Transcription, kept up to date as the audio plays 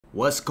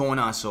What's going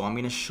on? So I'm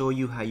going to show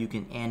you how you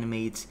can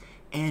animate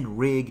and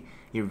rig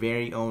your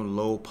very own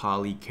low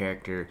poly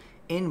character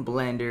in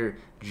Blender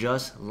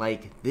just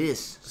like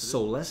this.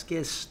 So let's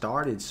get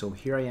started. So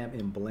here I am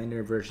in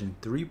Blender version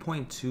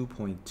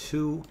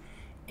 3.2.2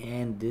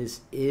 and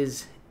this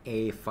is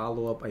a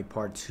follow-up, a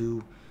part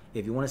 2.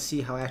 If you want to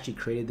see how I actually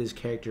created this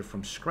character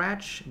from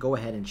scratch, go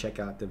ahead and check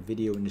out the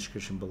video in the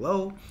description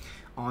below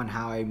on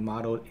how I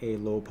modeled a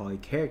low poly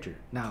character.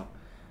 Now,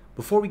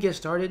 before we get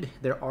started,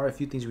 there are a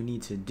few things we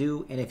need to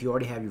do, and if you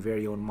already have your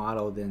very own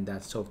model, then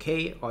that's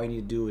okay. All you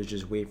need to do is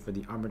just wait for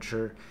the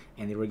armature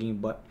and the rigging.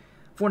 But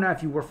for now,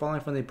 if you were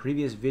following from the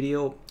previous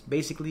video,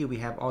 basically we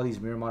have all these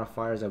mirror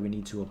modifiers that we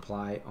need to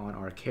apply on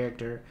our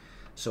character.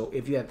 So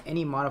if you have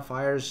any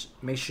modifiers,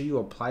 make sure you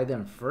apply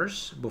them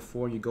first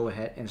before you go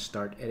ahead and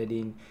start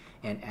editing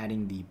and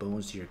adding the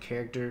bones to your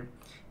character.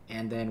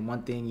 And then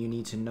one thing you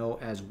need to know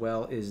as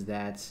well is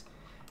that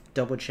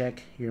double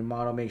check your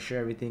model, make sure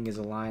everything is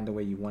aligned the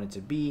way you want it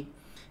to be.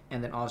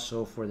 And then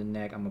also for the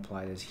neck, I'm gonna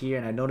apply this here,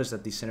 and I noticed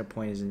that the center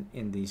point is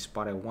in the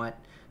spot I want,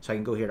 so I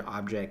can go here to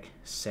object,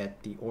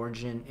 set the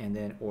origin, and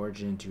then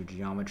origin to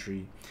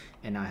geometry,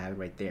 and now I have it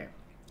right there.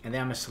 And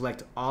then I'm gonna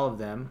select all of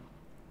them,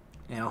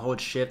 and I'll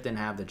hold shift and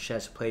have the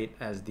chest plate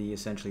as the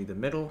essentially the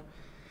middle.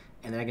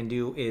 And then I can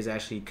do is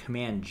actually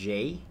command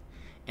J,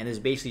 and this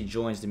basically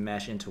joins the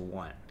mesh into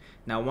one.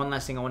 Now, one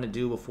last thing I want to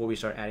do before we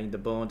start adding the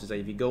bones is that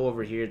if you go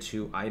over here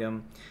to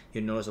item,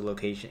 you'll notice the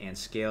location and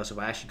scale. So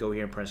if I actually go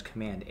here and press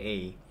command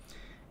A,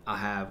 I'll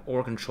have,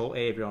 or control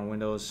A if you're on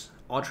Windows,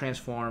 all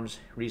transforms,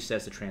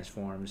 resets the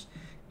transforms,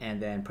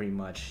 and then pretty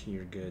much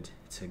you're good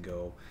to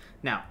go.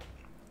 Now,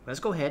 let's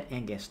go ahead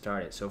and get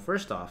started. So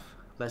first off,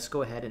 let's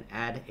go ahead and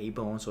add a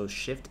bone. So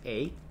shift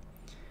A,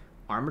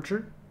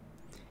 armature,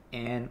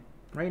 and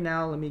right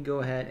now let me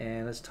go ahead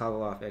and let's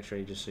toggle off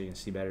X-ray just so you can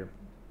see better.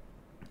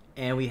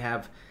 And we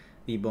have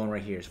the bone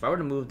right here. So if I were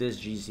to move this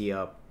GZ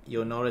up,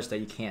 you'll notice that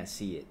you can't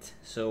see it.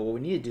 So what we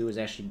need to do is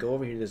actually go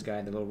over here to this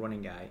guy, the little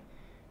running guy,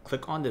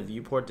 click on the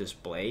viewport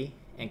display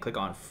and click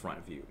on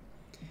front view,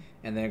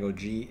 and then go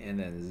G and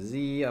then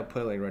Z. I'll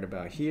put it like right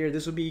about here.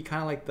 This will be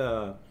kind of like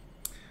the,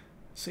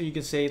 so you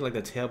can say like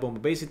the tailbone,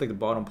 but basically like the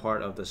bottom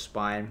part of the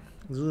spine.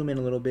 Zoom in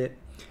a little bit,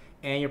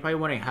 and you're probably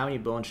wondering how many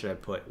bones should I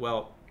put.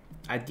 Well,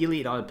 ideally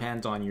it all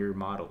depends on your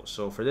model.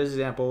 So for this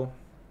example,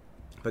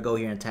 if I go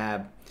here and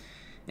tab,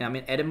 and I'm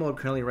in edit mode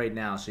currently right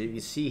now, so you can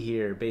see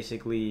here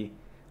basically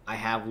I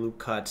have loop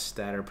cuts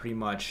that are pretty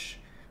much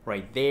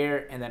right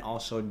there, and then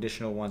also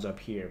additional ones up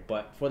here.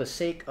 But for the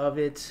sake of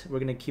it, we're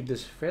gonna keep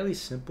this fairly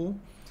simple,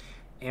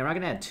 and we're not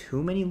gonna add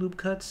too many loop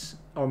cuts,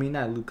 or I mean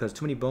not loop cuts,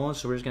 too many bones.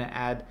 So we're just gonna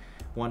add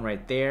one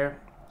right there,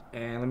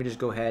 and let me just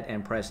go ahead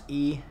and press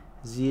E,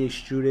 Z,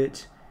 extrude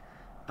it.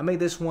 I'll make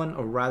this one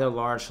a rather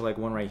large, so like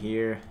one right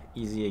here,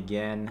 easy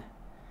again.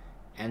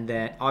 And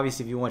then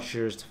obviously if you want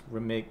yours to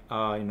make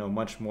you know,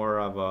 much more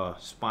of a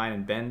spine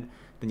and bend,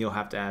 then you'll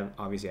have to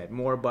add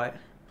more, but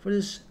for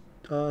this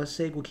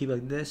sake we'll keep it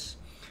like this.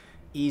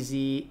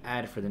 Easy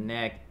add for the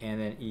neck,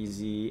 and then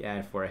easy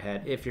add for a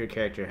head. If your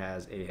character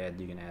has a head,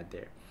 you can add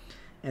there.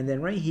 And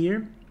then right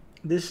here,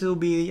 this will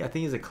be, I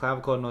think it's a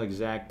clavicle, no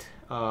exact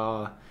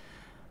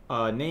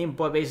name,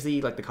 but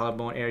basically like the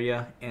collarbone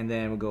area. And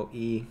then we'll go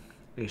E,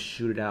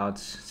 shoot it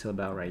out till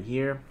about right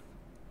here,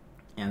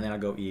 and then I'll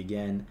go E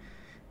again.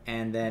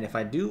 And then if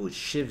I do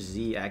shift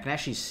Z, I can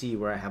actually see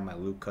where I have my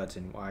loop cuts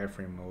in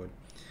wireframe mode.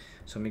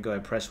 So let me go ahead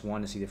and press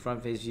 1 to see the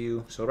front face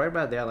view. So right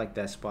about there, I like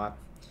that spot.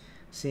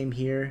 Same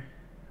here,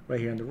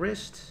 right here on the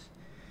wrist.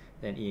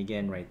 Then E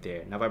again right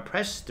there. Now if I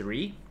press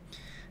 3,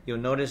 you'll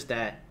notice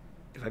that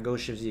if I go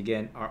shift Z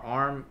again, our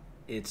arm,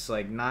 it's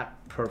like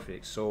not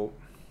perfect. So what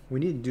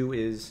we need to do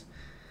is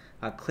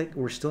click,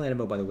 we're still in edit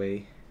mode by the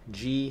way,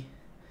 G,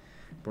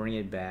 bring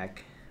it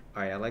back.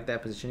 All right, I like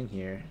that positioning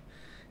here.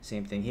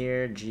 Same thing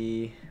here,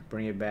 G,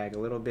 bring it back a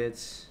little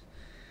bit,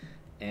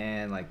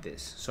 and like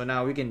this. So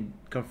now we can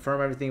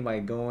confirm everything by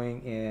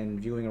going and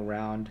viewing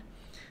around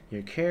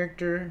your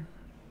character.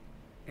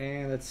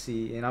 And let's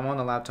see, and I'm on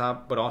the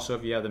laptop, but also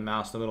if you have the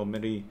mouse, the little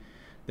mini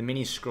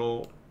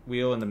scroll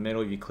wheel in the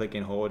middle, you click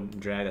and hold and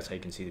drag, that's how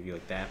you can see the view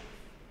like that.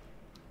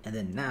 And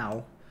then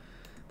now,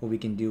 what we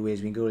can do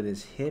is we can go to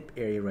this hip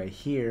area right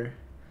here.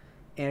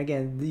 And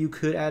again, you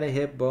could add a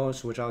hip bone,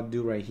 which I'll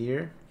do right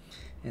here.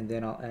 And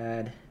then I'll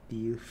add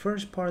the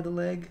first part of the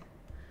leg,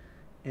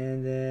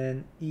 and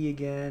then E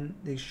again,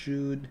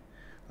 extrude.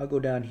 I'll go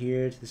down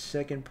here to the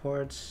second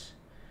parts,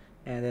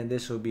 and then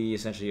this will be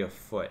essentially a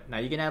foot. Now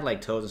you can add like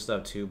toes and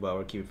stuff too, but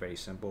we'll keep it very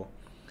simple.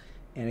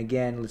 And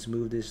again, let's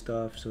move this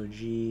stuff. So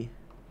G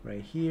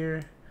right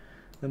here.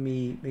 Let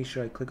me make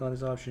sure I click on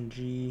this option,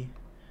 G.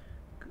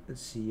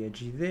 Let's see,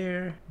 G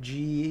there.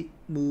 G,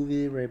 move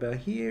it right about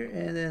here,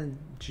 and then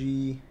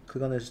G,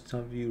 click on this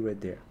top view right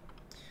there.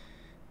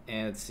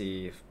 And let's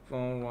see,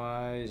 phone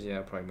wise, yeah,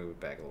 I'll probably move it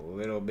back a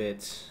little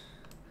bit.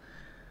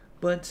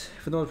 But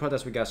for the most part,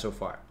 that's what we got so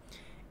far.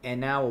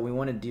 And now what we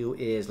want to do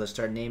is let's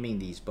start naming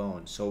these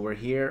bones. So we're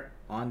here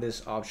on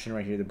this option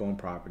right here, the bone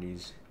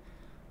properties.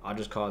 I'll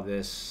just call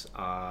this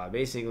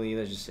basically,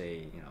 let's just say,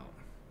 you know,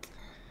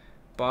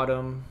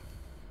 bottom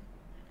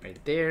right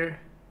there.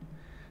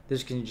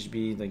 This can just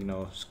be like, you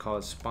know, just call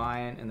it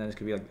spine, and then this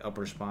could be like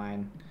upper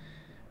spine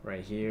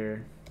right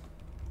here.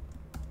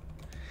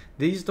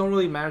 These don't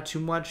really matter too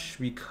much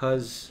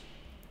because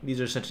these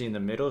are essentially in the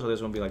middle, so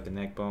this won't be like the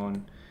neck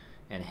bone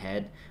and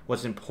head.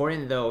 What's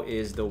important though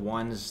is the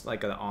ones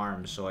like the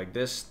arms. So like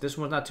this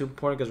one's not too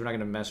important because we're not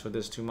gonna mess with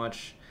this too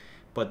much,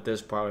 but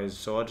this part is.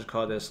 So I'll just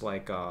call this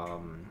like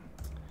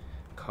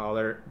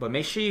collar. But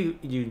make sure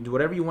you do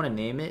whatever you want to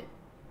name it,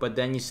 but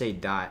then you say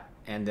dot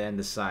and then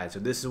the side. So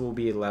this will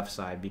be left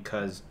side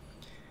because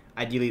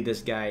ideally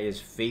this guy is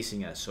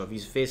facing us. So if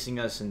he's facing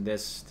us in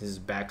this is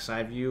back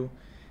side view,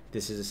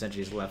 this is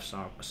essentially his left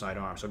side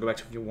arm. So go back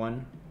to view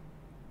 1,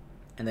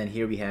 and then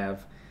here we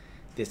have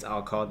this.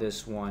 I'll call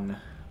this one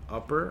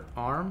upper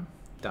arm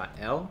dot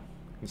L.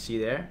 You can see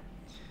there,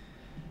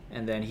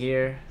 and then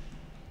here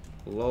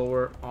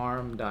lower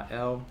arm dot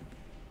L,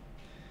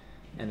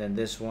 and then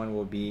this one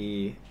will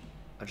be,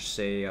 I'll just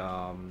say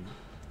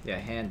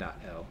hand dot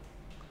L.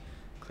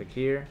 Click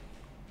here.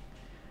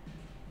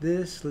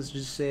 This, let's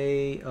just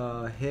say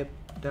hip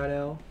dot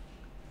L.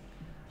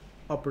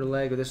 Upper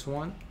leg of this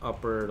one,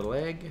 upper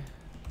leg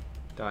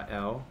dot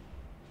L.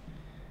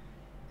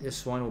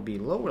 This one will be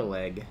lower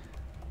leg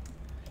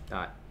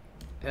dot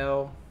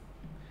L,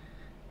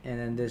 and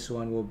then this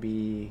one will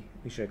be,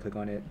 make sure I click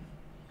on it.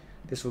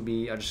 This will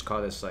be, I'll just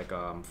call this like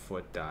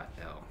foot dot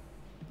L.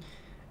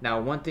 Now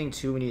one thing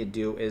too we need to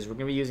do is we're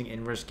gonna be using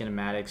inverse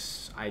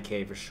kinematics,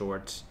 IK for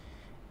short,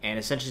 and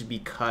essentially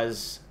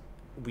because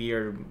we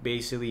are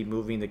basically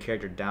moving the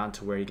character down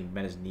to where he can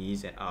bend his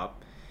knees and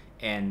up,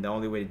 and the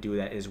only way to do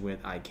that is with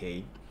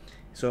IK.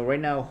 So right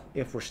now,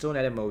 if we're still in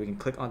edit mode, we can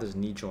click on this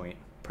knee joint,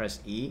 press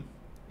E,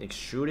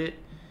 extrude it,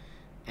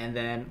 and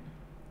then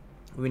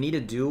what we need to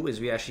do is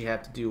we actually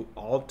have to do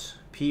Alt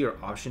P or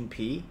Option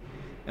P,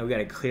 and we got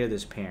to clear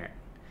this parent.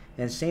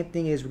 And same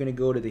thing is we're going to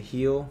go to the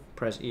heel,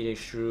 press E to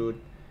extrude,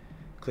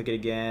 click it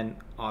again,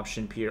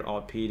 Option P or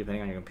Alt P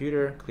depending on your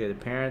computer, clear the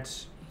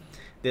parents.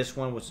 This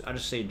one was, I'll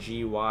just say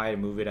GY to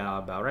move it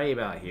out about right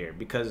about here,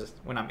 because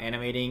when I'm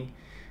animating,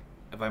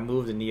 if I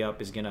move the knee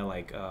up, it's gonna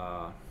like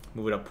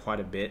move it up quite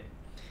a bit.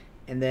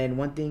 And then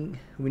one thing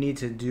we need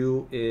to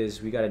do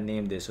is we gotta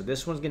name this. So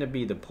this one's gonna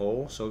be the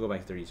pole. So we'll go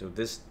back 3. So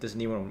this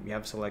knee one we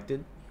have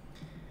selected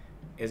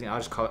is, I'll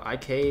just call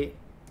it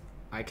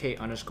IK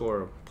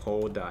underscore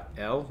pole dot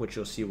L, which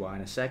you'll see why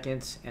in a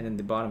second. And then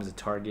the bottom is a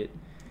target,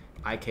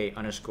 IK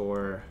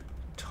underscore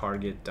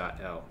target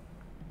dot L.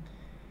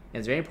 And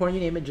it's very important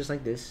you name it just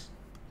like this,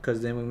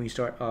 because then when we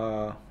start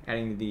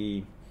adding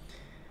the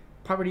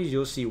properties,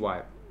 you'll see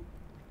why.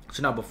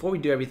 So now before we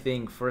do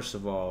everything, first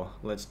of all,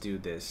 let's do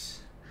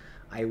this.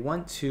 I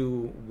want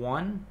to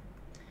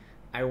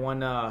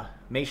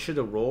make sure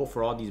the roll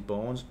for all these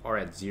bones are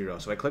at 0.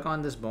 So I click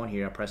on this bone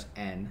here, I press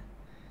N.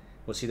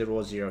 We'll see the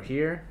roll 0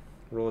 here,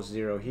 roll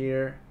 0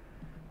 here,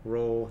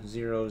 roll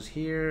 0s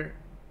here,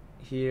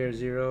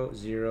 0,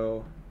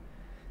 0.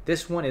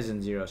 This one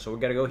isn't 0, so we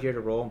gotta go here to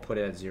roll and put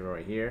it at 0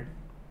 right here.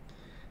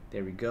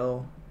 There we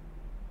go.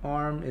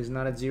 Arm is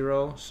not at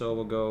 0, so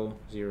we'll go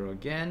 0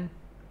 again.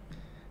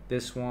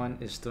 This one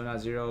is still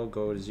not 0,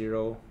 go to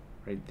 0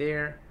 right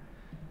there.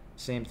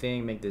 Same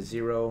thing, make the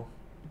 0.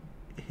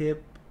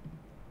 Hip,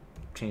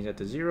 change that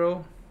to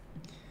 0.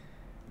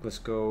 Let's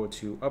go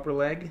to upper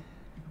leg,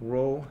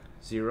 roll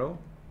 0.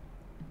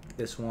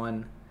 This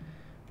one,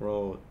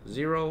 roll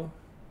 0.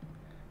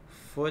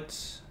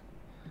 Foot,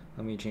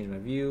 let me change my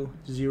view,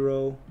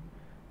 0.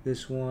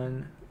 This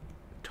one,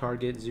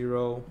 target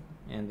 0,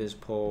 and this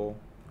pole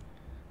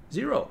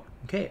 0.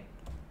 Okay,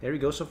 there we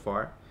go so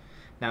far.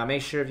 Now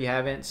make sure if you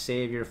haven't,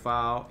 save your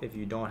file if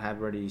you don't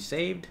have already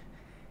saved.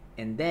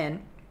 And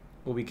then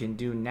what we can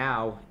do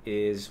now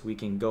is we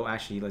can go,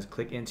 actually let's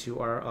click into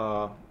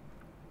our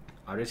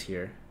artist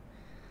here.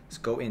 Let's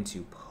go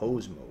into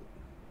pose mode.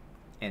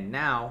 And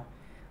now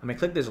I'm gonna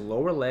click this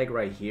lower leg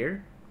right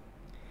here,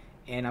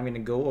 and I'm gonna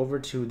go over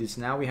to this.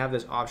 Now we have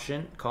this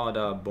option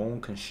called bone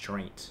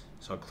constraint.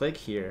 So I'll click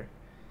here,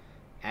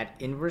 add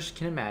inverse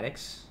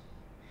kinematics,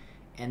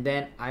 and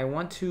then I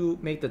want to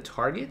make the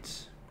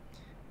targets.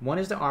 One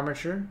is the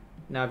armature.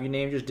 Now if you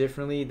name yours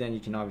differently, then you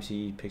can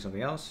obviously pick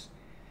something else.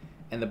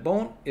 And the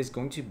bone is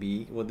going to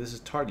be, well, this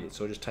is target.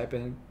 So just type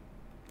in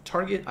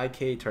target,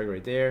 IK, target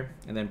right there.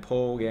 And then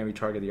pole, again, we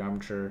target the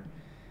armature.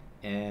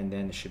 And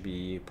then it should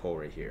be pole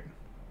right here.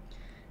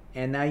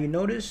 And now you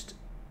noticed,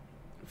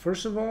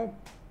 first of all,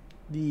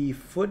 the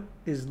foot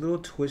is a little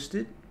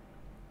twisted.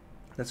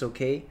 That's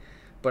okay.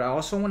 But I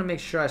also want to make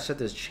sure I set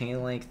this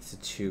chain length to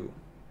 2.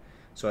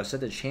 So I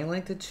set the chain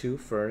length to 2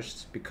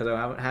 first, because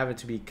I have it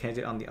to be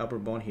connected on the upper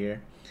bone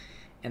here.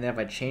 And then if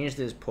I change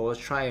this pole, let's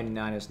try a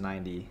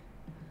 -90.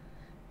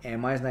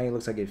 And -90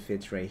 looks like it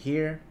fits right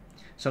here.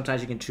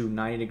 Sometimes you can choose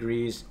 90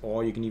 degrees,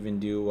 or you can even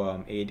do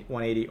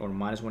 180 or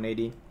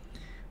 -180.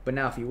 But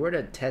now if you were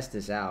to test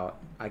this out,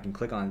 I can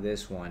click on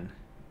this one,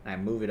 and I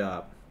move it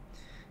up,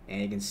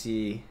 and you can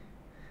see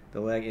the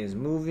leg is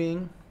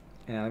moving.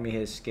 And let me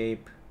hit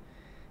escape.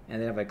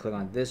 And then if I click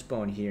on this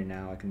bone here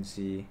now, I can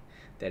see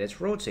that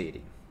it's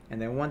rotating.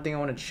 And then one thing I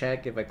want to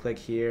check, if I click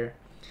here,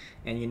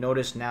 and you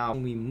notice now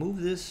when we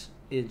move this,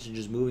 it's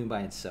just moving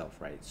by itself,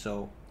 right?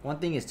 So one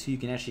thing is too, you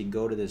can actually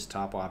go to this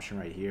top option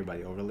right here by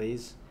the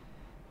overlays,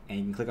 and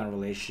you can click on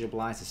relationship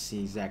lines to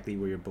see exactly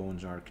where your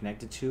bones are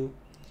connected to.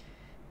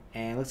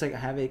 And it looks like I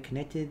have it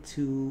connected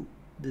to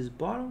this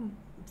bottom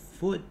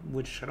foot,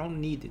 which I don't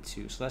need it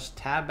to. So let's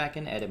tab back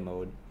in edit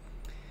mode,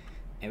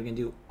 and we can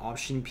do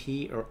Option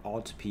P or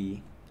Alt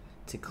P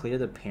to clear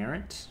the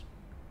parent.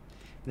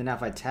 Then now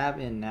if I tab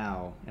in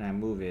now and I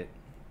move it,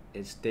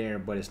 it's there,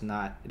 but it's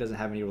not, it doesn't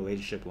have any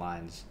relationship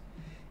lines.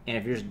 And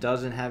if yours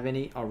doesn't have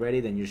any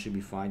already, then you should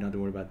be fine. Don't have to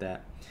worry about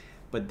that.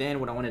 But then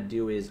what I want to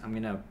do is I'm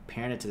going to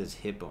parent it to this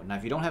hip bone. Now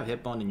if you don't have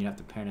hip bone, then you have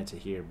to parent it to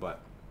here. But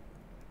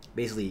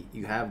basically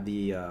you have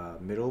the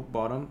middle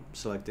bottom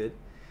selected.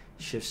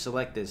 Shift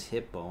select this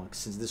hip bone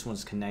since this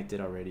one's connected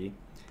already.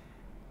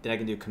 Then I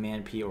can do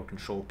Command P or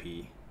Control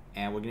P.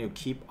 And we're going to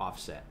keep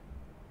offset.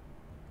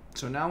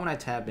 So now when I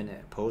tab in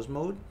pose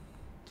mode,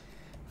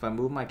 if I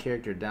move my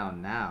character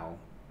down now,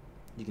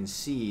 you can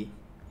see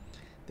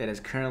that it's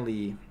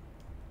currently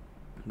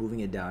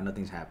moving it down,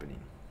 nothing's happening.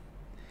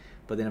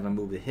 But then if I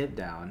move the hip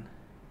down,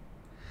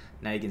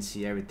 now you can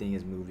see everything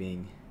is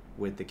moving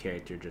with the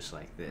character just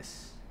like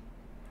this.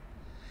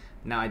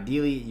 Now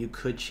ideally you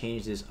could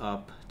change this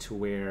up to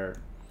where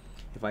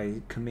if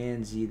I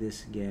Command Z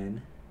this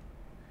again,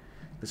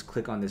 let's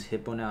click on this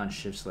hip bone now and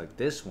shift select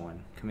this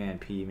one, Command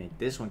P, make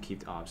this one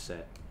keep the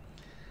offset.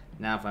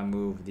 Now if I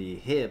move the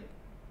hip,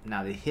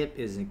 now the hip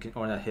is in,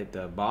 or not hip,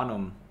 the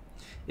bottom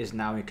is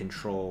now in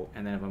control,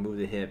 and then if I move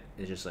the hip,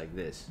 it's just like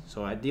this.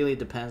 So ideally it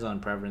depends on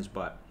preference,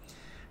 but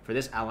for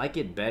this I like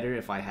it better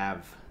if I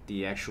have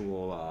the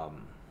actual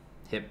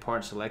hip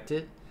part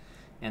selected,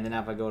 and then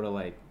if I go to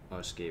like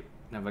escape,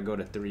 now if I go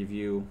to 3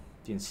 view,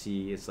 you can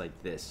see it's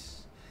like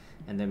this,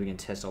 and then we can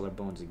test all our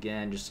bones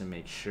again just to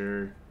make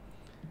sure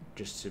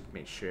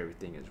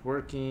everything is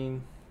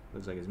working.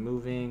 Looks like it's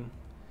moving,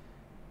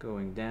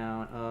 going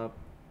down, up,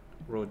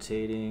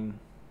 rotating.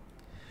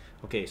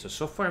 Okay,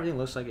 so far everything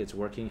looks like it's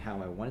working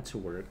how I want it to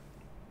work.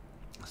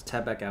 Let's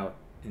tab back out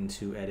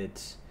into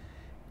edit,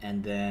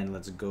 and then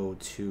let's go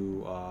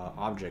to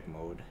object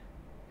mode.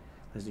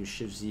 Let's do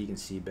Shift Z, you can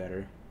see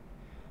better.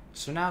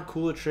 So now,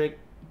 cooler trick,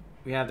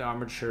 we have the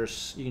armature.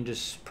 You can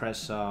just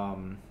press,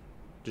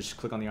 just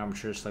click on the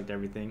armature, select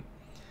everything.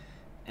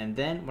 And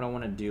then what I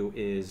want to do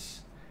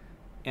is,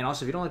 and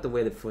also if you don't like the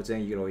way the foot's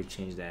in, you can always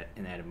change that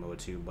in edit mode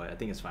too, but I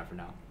think it's fine for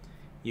now.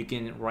 You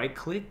can right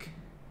click,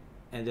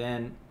 and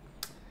then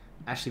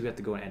actually we have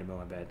to go in edit mode,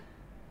 my bad.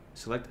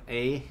 Select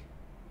A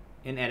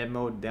in edit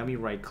mode, then we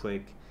right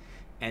click,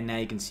 and now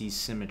you can see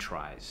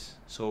symmetrize.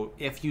 So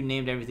if you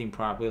named everything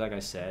properly, like I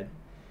said,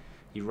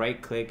 you right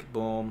click,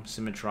 boom,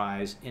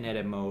 symmetrize in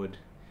edit mode,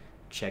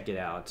 check it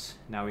out.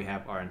 Now we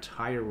have our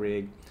entire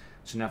rig.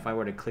 So now if I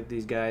were to click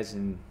these guys,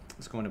 and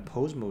let's go into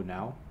pose mode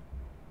now,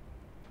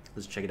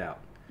 let's check it out.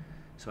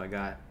 So I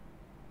got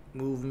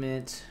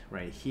movement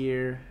right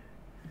here.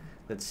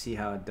 Let's see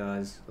how it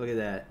does. Look at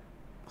that.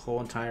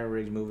 Whole entire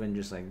rig's moving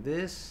just like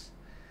this.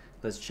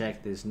 Let's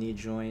check this knee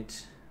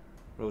joint,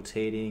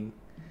 rotating,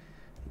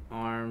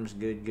 arms,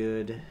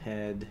 good,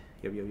 head,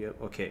 yep,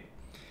 okay.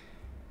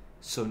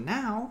 So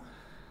now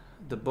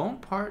the bone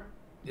part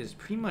is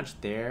pretty much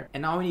there,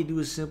 and all we need to do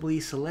is simply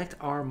select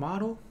our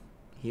model.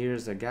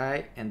 Here's the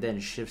guy, and then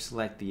shift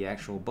select the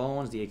actual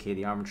bones, aka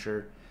the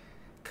armature,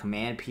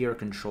 Command P or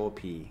Control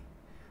P,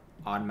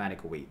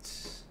 automatic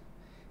weights.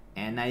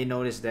 And now you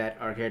notice that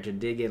our character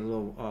did get a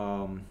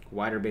little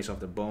wider based off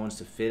the bones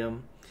to fit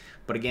him.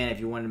 But again, if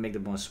you wanted to make the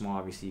bones small,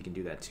 obviously you can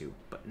do that too.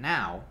 But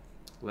now,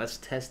 let's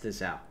test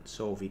this out.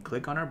 So if we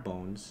click on our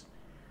bones,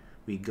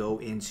 we go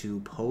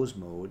into pose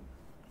mode,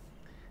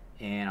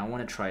 and I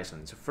want to try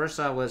something. So first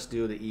off, let's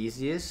do the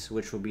easiest,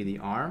 which will be the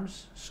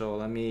arms. So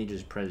let me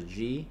just press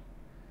G.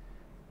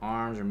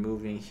 Arms are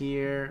moving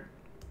here.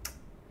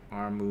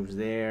 Arm moves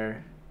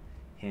there.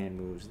 Hand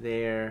moves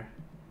there.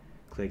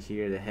 Click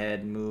here, the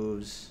head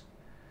moves.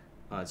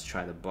 Let's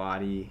try the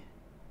body.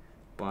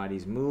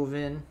 Body's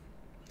moving.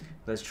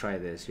 Let's try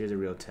this. Here's a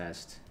real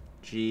test.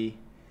 G.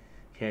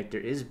 Character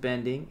is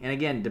bending. And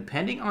again,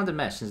 depending on the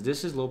mesh, since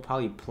this is low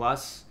poly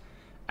plus,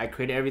 I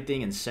created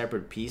everything in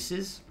separate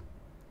pieces.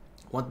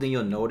 One thing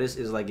you'll notice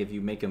is like if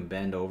you make them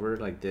bend over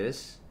like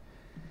this,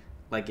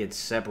 like it's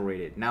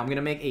separated. Now I'm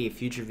gonna make a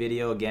future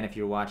video, again, if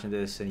you're watching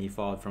this and you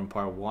followed from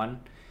part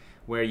 1,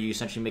 where you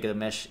essentially make the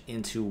mesh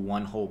into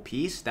one whole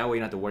piece. That way you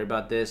don't have to worry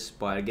about this.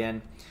 But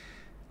again,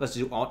 let's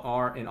do Alt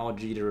R and Alt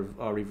G to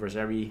reverse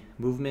every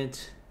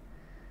movement.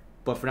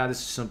 But for now, this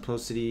is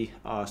simplicity,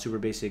 super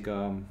basic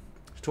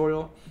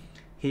tutorial.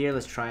 Here,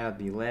 let's try out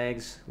the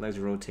legs. Legs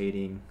are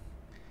rotating.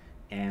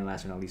 And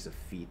last but not least, the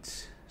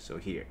feet. So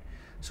here.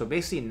 So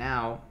basically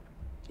now,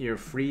 you're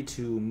free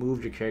to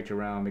move your character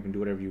around, make them do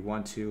whatever you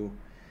want to.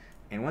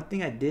 And one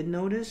thing I did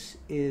notice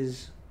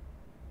is,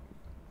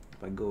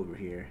 if I go over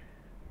here,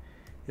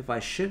 if I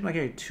shift my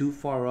character too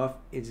far off,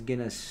 it's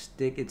gonna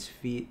stick its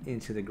feet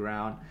into the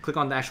ground. Click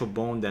on the actual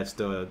bone that's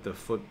the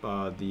foot,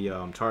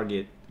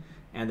 target,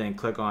 and then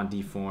click on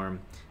deform.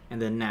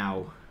 And then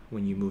now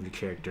when you move the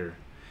character,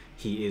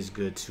 he is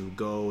good to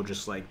go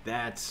just like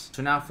that.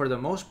 So now for the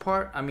most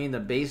part, I mean, the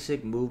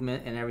basic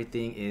movement and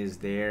everything is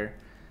there.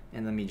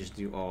 And let me just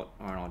do Alt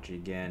R and Alt G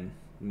again.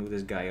 Move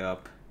this guy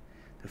up.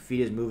 The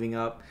feet is moving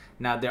up.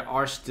 Now there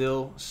are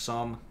still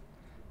some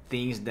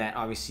things that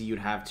obviously you'd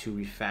have to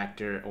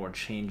refactor or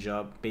change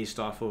up based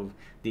off of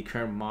the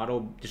current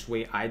model, just the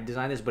way I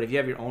designed this. But if you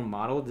have your own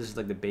model, this is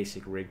like the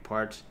basic rig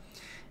parts.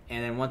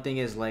 And then one thing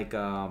is like,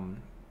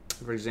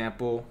 for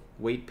example,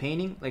 weight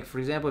painting. Like for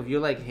example, if you're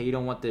like, hey, you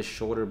don't want this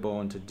shoulder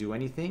bone to do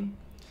anything,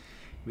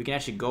 we can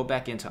actually go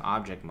back into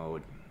object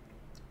mode,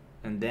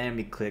 and then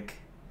we click,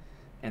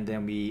 and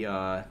then we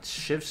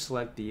shift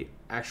select the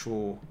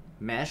actual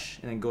mesh,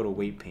 and then go to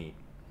weight paint.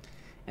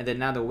 And then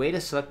now the way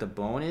to select the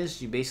bone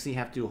is you basically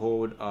have to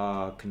hold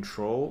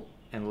control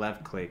and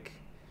left click,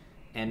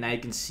 and now you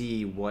can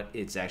see what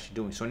it's actually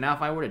doing. So now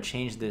if I were to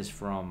change this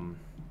from,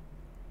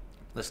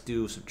 let's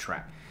do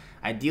subtract.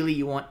 Ideally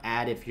you want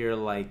add if you're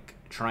like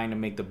trying to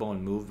make the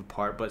bone move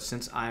apart, but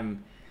since I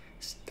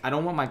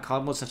don't want my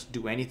collarbone to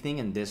do anything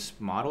in this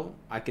model,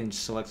 I can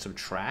select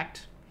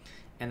subtract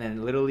and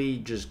then literally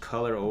just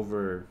color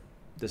over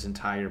this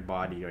entire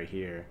body right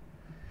here.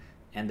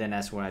 And then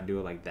that's when I do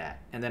it like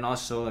that. And then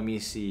also, let me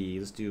see,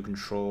 let's do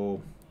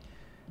control.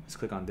 Let's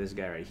click on this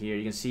guy right here.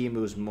 You can see it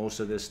moves most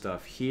of this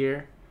stuff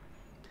here.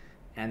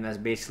 And that's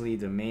basically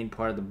the main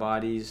part of the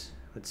bodies.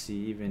 Let's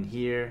see, even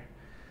here,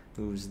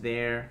 moves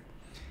there.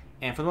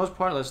 And for the most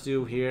part, let's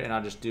do here, and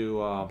I'll just do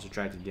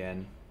subtract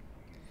again.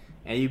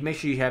 And you make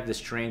sure you have the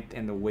strength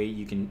and the weight.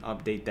 You can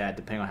update that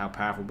depending on how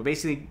powerful. But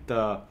basically,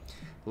 the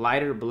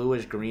lighter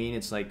bluish green,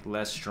 it's like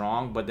less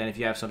strong. But then if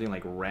you have something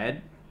like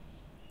red,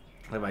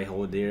 if I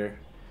hold there,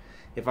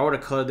 if I were to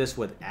color this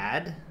with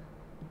add,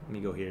 let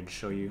me go here and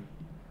show you,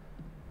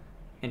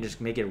 and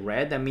just make it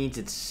red, that means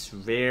it's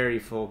very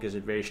focused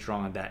and very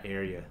strong on that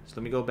area. So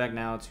let me go back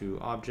now to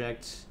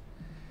objects,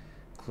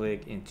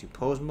 click into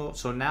pose mode.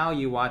 So now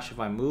you watch, if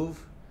I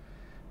move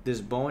this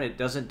bone, it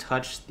doesn't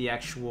touch the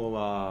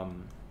actual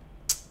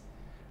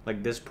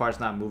like this part's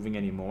not moving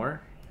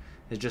anymore,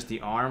 it's just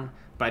the arm.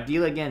 But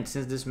ideally, again,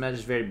 since this mesh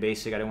is very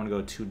basic, I don't want to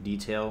go too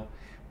detailed.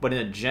 But in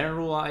a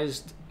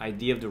generalized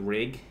idea of the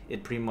rig,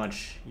 it pretty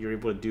much, you're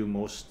able to do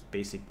most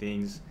basic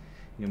things.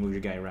 You can move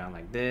your guy around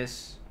like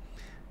this.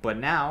 But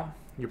now,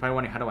 you're probably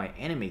wondering, how do I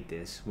animate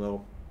this?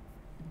 Well,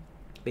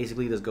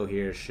 basically, let's go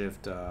here,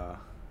 shift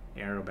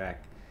arrow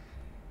back.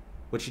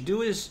 What you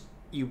do is,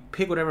 you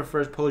pick whatever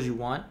first pose you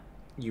want.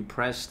 You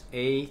press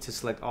A to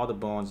select all the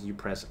bones. You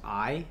press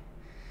I,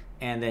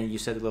 and then you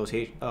set the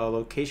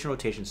location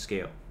rotation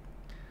scale.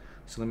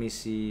 So let me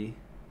see.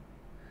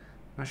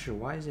 Not sure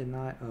why is it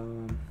not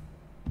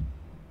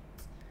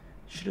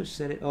should have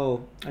set it.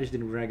 Oh, I just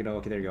didn't drag it. Oh,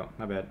 okay, there you go,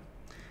 my bad,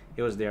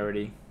 it was there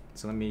already.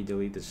 So let me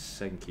delete this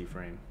second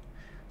keyframe.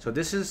 So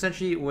this is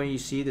essentially when you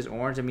see this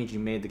orange, that means you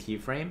made the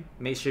keyframe.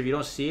 Make sure if you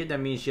don't see it, that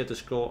means you have to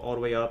scroll all the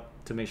way up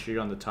to make sure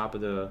you're on the top of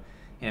the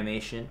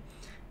animation.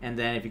 And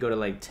then if you go to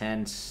like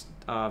 10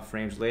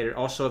 frames later,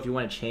 also if you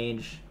want to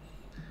change,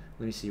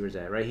 let me see, where's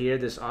that, right here,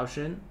 this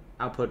option,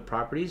 output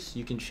properties,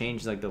 you can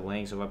change like the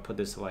length. So if I put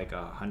this to like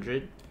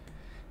 100,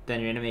 then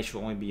your animation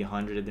will only be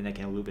 100, and then it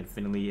can loop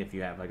infinitely if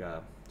you have like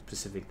a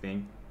specific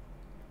thing.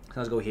 So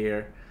let's go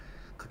here,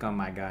 click on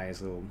my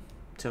guy's little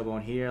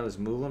tailbone here, let's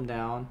move him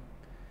down,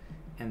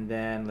 and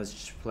then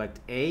let's select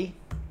A,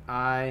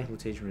 I,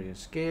 rotation radius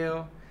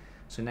scale.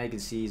 So now you can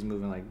see he's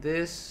moving like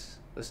this.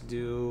 Let's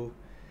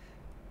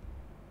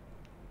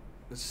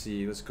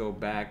see, let's go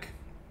back,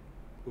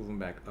 move him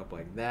back up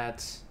like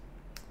that.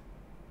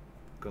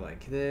 Go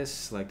like this,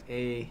 select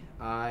A,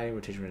 I,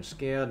 rotation radius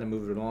scale, then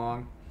move it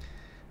along.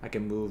 I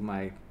can move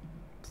my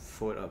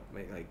foot up,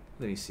 like,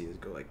 let me see, let's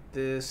go like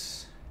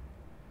this,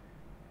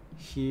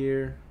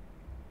 here,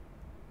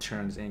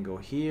 turns and go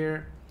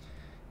here,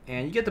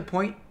 and you get the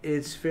point.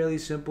 It's fairly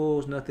simple,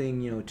 it's nothing,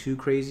 you know, too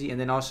crazy.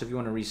 And then also if you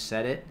want to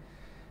reset it,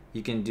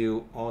 you can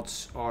do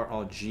Alt R,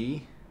 Alt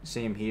G,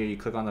 same here, you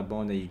click on the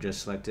bone that you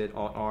just selected,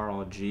 Alt R,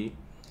 Alt G,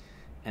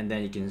 and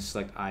then you can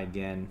select I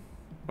again,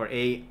 or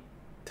A,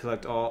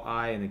 select all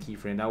I and the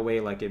keyframe, that way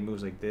like it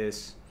moves like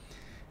this.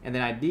 And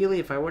then ideally,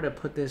 if I were to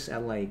put this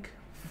at like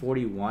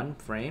 41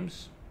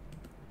 frames,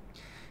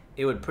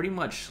 it would pretty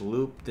much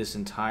loop this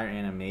entire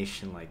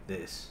animation like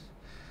this.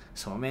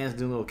 So my man's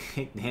doing a little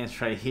kick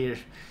dance right here.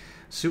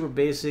 Super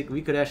basic.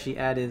 We could actually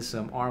add in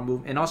some arm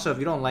move. And also, if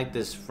you don't like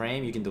this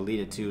frame, you can delete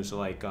it too. So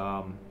like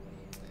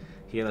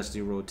here, let's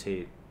do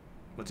rotate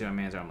my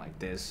man's arm like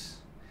this.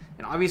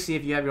 And obviously,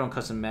 if you have your own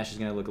custom mesh, it's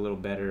gonna look a little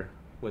better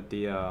with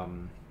the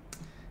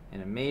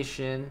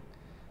animation.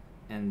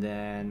 And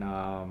then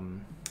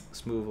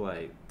let's move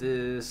like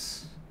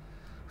this,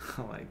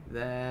 like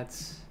that.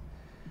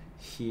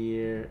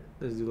 Here,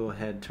 let's do a little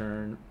head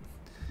turn,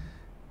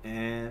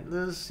 and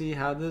let's see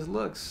how this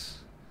looks.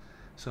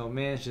 So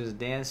man's just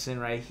dancing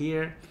right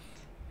here,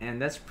 and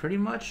that's pretty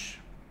much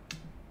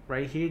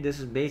right here.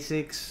 This is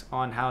basics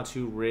on how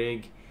to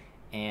rig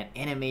and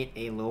animate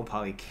a low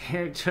poly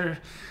character.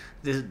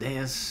 This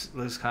dance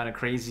looks kind of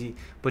crazy,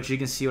 but you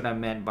can see what I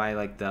meant by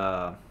like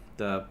the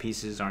the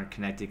pieces aren't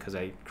connected because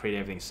I created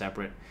everything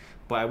separate.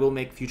 But I will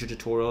make future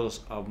tutorials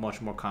of much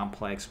more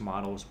complex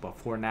models. But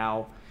for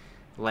now,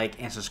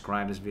 like and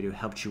subscribe. This video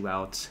helped you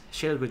out.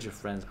 Share it with your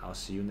friends. I'll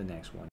see you in the next one.